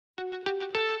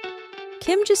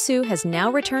Kim Jisoo has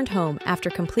now returned home after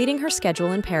completing her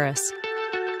schedule in Paris.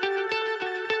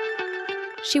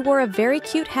 She wore a very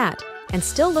cute hat and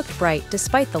still looked bright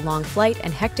despite the long flight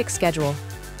and hectic schedule.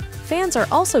 Fans are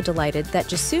also delighted that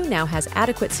Jisoo now has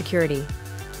adequate security.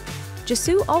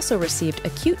 Jisoo also received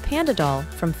a cute panda doll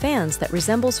from fans that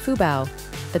resembles Fu Bao,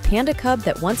 the panda cub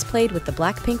that once played with the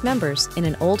Blackpink members in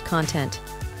an old content.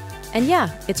 And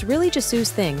yeah, it's really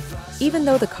Jisoo's thing. Even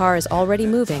though the car is already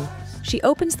moving, she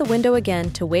opens the window again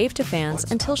to wave to fans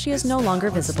until she is no longer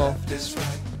visible.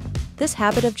 This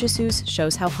habit of Jisoo's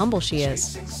shows how humble she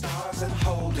is.